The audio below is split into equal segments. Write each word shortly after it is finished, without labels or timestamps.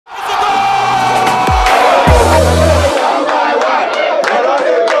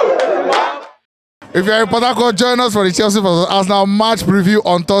If you're in Port Harcourt, join us for the Chelsea vs Arsenal match preview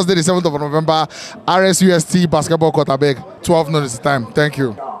on Thursday, the 7th of November. RSUST Basketball Court, I beg. 12 notice time. Thank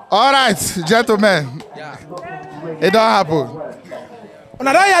you. All right, gentlemen. It don't happen.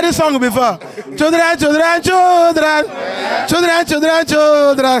 I don't hear this song before. Children, children, children. Children, children,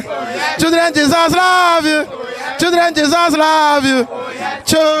 children. Children, Jesus love you. Children, Jesus love you.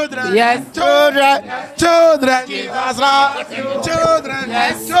 Children, yes. Children, children, Jesus loves you. Children,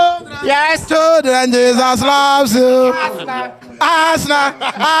 yes. Children, yes. Children, Jesus loves you. Asna,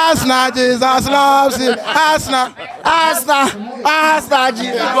 Asna, Jesus loves you. Asna, Asna, Asna,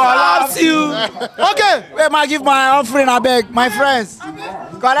 Jesus loves you. Okay, where am I give my offering? I beg, my friends.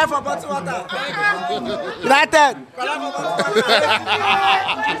 Collect for bottle water. United. Collect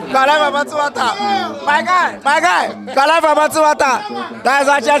for bottle water. My guy. Collect for bottle water. That's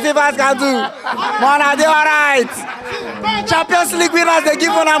what Chelsea fans can do. Man, are they alright? Champions League winners, they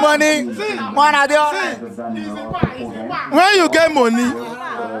give one money. Man, are they alright? When you get money,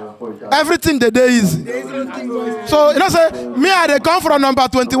 everything they do easy. So, you know, say, me, I come from number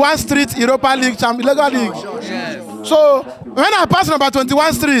 21 Street, Europa League, Legal League. So, when I pass number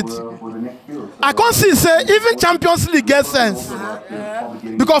 21 Street, I can't see, say, even Champions League gets sense.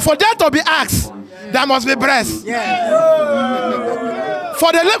 Because for them to be asked, there must be breast.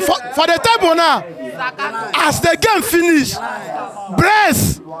 For the table now, as the game finish,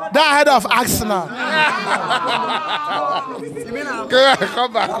 breast, they're ahead of Arsenal.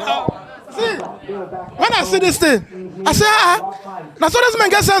 Come back. See, when I see this thing, I say, now so this man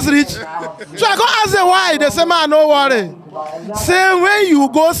get sense rich. So I go ask them why. They say, man, no worry. Say when you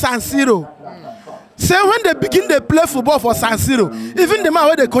go San Siro, say when they begin to play football for San Siro, even the man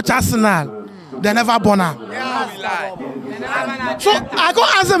where they coach Arsenal, they never born her. So I go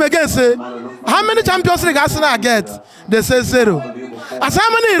ask them again, say, how many Champions League Arsenal get? They say 0. As how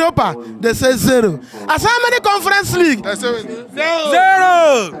many Europa? They say 0. As how many Conference League? They say 0.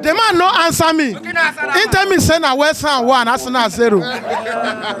 The man no answer me. He tell me say na West Ham 1, Arsenal 0. You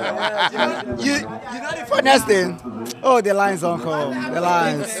know the funniest thing? Oh, the lines don't come. The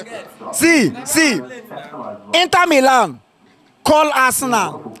lines. See. Inter Milan call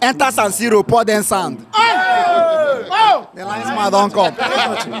Arsenal, enter San Siro, pour them sand. Oh! The lines man don't come.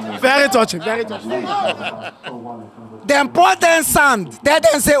 Very touching. Then pour them sand.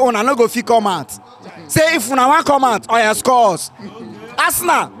 Then say, oh, no go fit come out. Say if una want come out, your scores.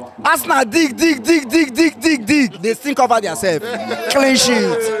 Arsenal dig. They think over themselves. Clean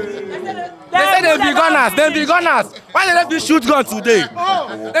sheet. They say they be gunners. Why they don't be shoot gun today?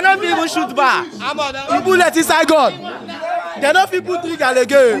 They don't even shoot bar. The bullet inside gun. They don't people trigger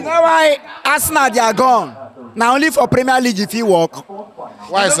again. You know why Arsenal they are gone? Now only for Premier League if you work.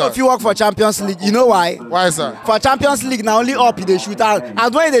 Why, sir? If you work for Champions League, you know why? Why, sir? For Champions League, now only up they shoot out.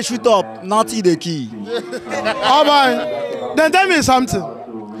 And when they shoot up, not the key. Oh man, then tell me something.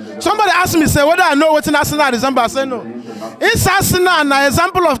 Somebody asked me, say, whether I know what in Arsenal example. I say no. It's Arsenal an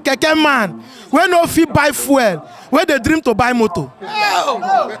example of keke man when no fit buy fuel, where they dream to buy motor.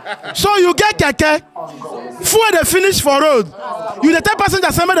 So you get keke, fuel they finish for road. You the 10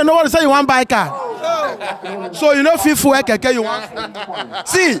 passenger somebody they know what to say you want buy car. So you know fit fuel keke you want.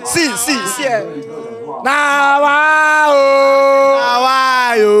 See. See.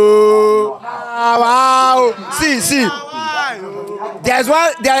 There's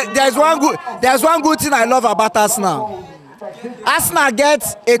one good thing I love about Arsenal. Arsenal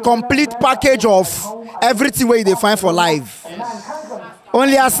gets a complete package of everything where they find for life.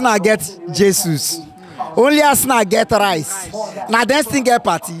 Only Arsenal gets Jesus. Only Arsenal get rice. Now then still get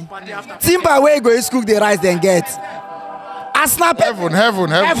party. Timber where you go is cook the rice then get. Arsenal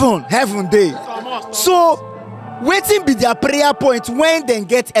heaven day. So waiting be their prayer point when they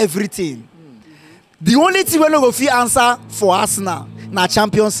get everything. The only thing we no go fit answer for Arsenal na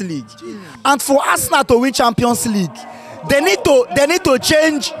Champions League. And for Arsenal to win Champions League, they need to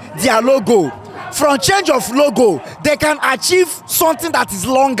change their logo. From change of logo, they can achieve something that is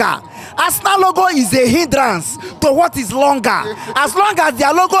longer. Arsenal logo is a hindrance to what is longer. As long as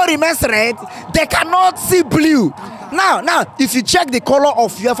their logo remains red, they cannot see blue. Now, if you check the color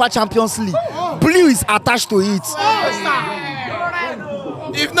of UEFA Champions League, blue is attached to it.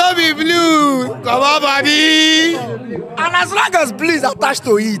 If not be blue, come on, buddy. And as long as blue is attached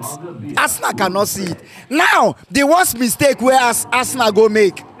to it, Arsenal cannot see it. Now, the worst mistake where Arsenal go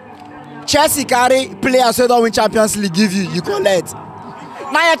make, Chelsea carry players who don't win Champions League give you collect.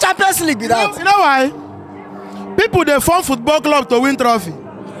 Now your Champions League be that. You know why? People they form football club to win trophy.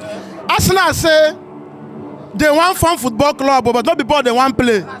 Arsenal say they want form football club, but not because they want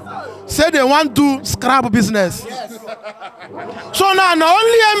play. Say they want do scrap business. Yes. So now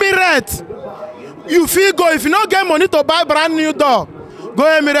only Emirates you feel go. If you don't get money to buy brand new door, go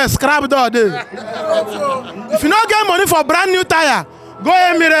Emirates, scrap door there. If you don't get money for brand new tire, go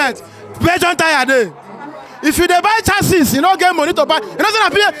Emirates, Belgian tire there. If you dey buy chassis, you don't get money to buy. You know say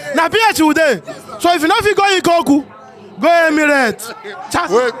na PH there. So if you don't feel go Ikoku, go Emirates.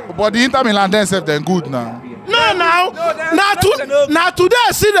 Wait, but the Inter Milan themselves they're good now. No, now today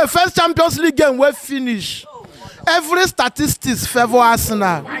I see the first Champions League game we finish. Every statistics favor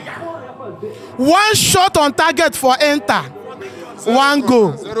Arsenal. One shot on target for Inter, one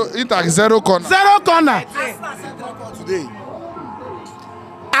goal. Inter 0 corner. 0 corner. Today.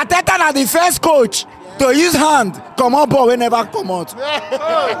 Ateta na the first coach to use hand come on ball whenever come out.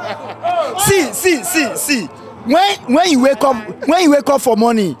 See. When you wake up for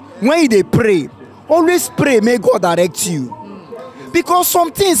morning, when you dey pray, always pray may God direct you. Because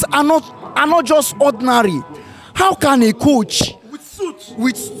some things are not just ordinary. How can a coach With suit.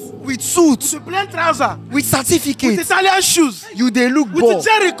 with suits, With plain trouser. with certificate, With Italian shoes. you dey look With ball? the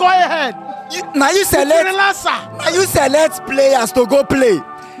Jerry Coy head. Now you select players to go play.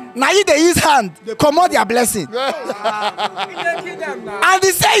 Now you dey use hand comot their blessing. And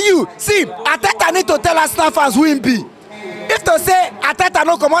they say you see Ateta need to tell Arsenal fans who him be. If to say Ateta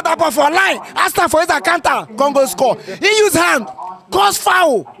no comot that ball for line, Arsenal for his counter, Congo score. He use hand, cause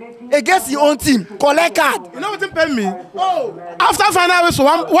foul against his own team, collect card. You know what he paid me? After final whistle,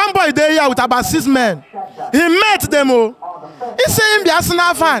 one boy there here with about 6 men. He met them all. He say him be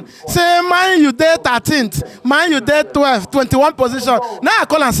Arsenal fan. Say man you there 13th, man you there 12th, 21 position. Now I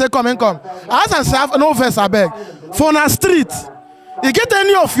call and say come. I ask and say no verse I beg. For na street, you get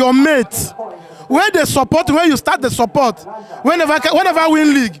any of your mates where they support, where you start the support, whenever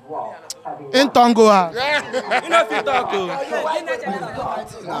win league. In Tongo.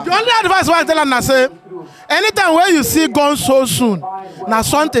 The only advice I tell them is say, anytime where you see gone so soon, now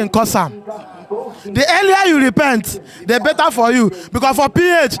something cause am. The earlier you repent, the better for you. Because for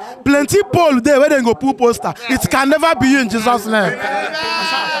PH, plenty poll there where they go put poster. It can never be you in Jesus' name.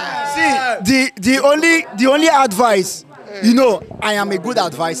 See, the only advice, you know, I am a good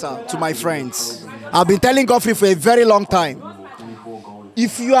advisor to my friends. I've been telling Godfrey for a very long time.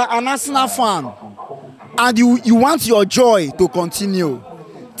 If you are an Arsenal fan and you want your joy to continue,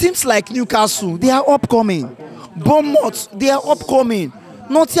 teams like Newcastle, they are upcoming. Bournemouth, they are upcoming.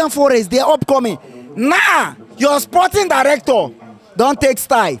 Nottingham Forest, they are upcoming. Nah, your sporting director don't take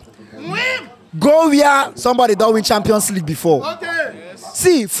style. Go where somebody don't win Champions League before. Okay.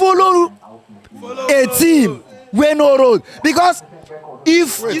 See, follow a team where no road. Because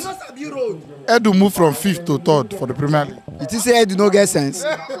if you don't have your road, Edu move from 5th to 3rd for the Premier League. it is said you no get sense.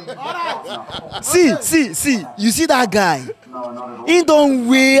 See, you see that guy? He don't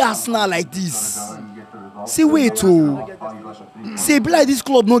weigh Arsenal like this. See, wait, see, be like this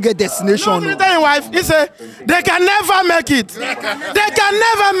club no get destination. You tell your wife, he say, they can never make it. They can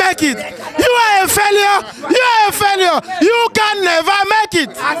never make it. You are a failure. You are a failure. You can never make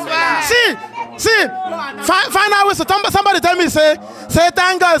it. See, final whistle. Somebody tell me, say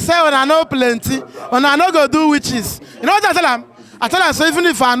thank God, say when I know plenty, when I know go do witches. You know what I tell them? I tell them, so even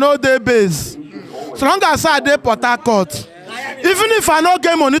if I know they base, so long as I dey Port Harcourt, even if I no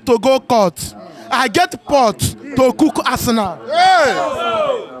get money to go court, I get pot to cook Arsenal. Hey!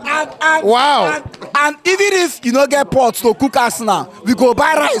 Wow. And even if you don't get pots to cook Arsenal, we go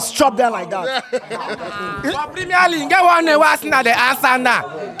buy rice, chop them like that. For Premier League, get one day Arsenal the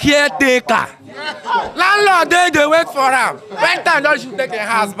Arsenal caretaker. Landlord they wait for him. When time don't you take a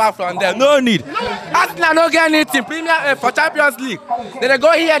house back from them? No need. Arsenal no get anything. Premier for Champions League, they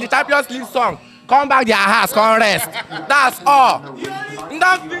go hear the Champions League song. Come back their house, come rest. That's all.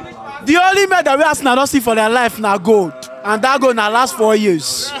 The only medal we Arsenal don't see for their life now gold, and that gold now last 4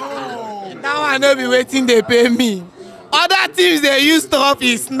 years. Now I know be waiting they pay me. Other teams they use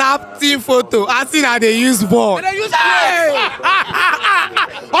trophy, snap team photo. Arsenal they use ball. They use I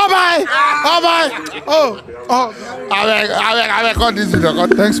got this video.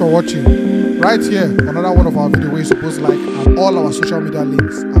 Thanks for watching. Right here, another one of our videos where you're supposed to like, and all our social media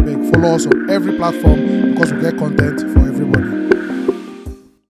links. I beg, follow us on every platform because we get content for everybody.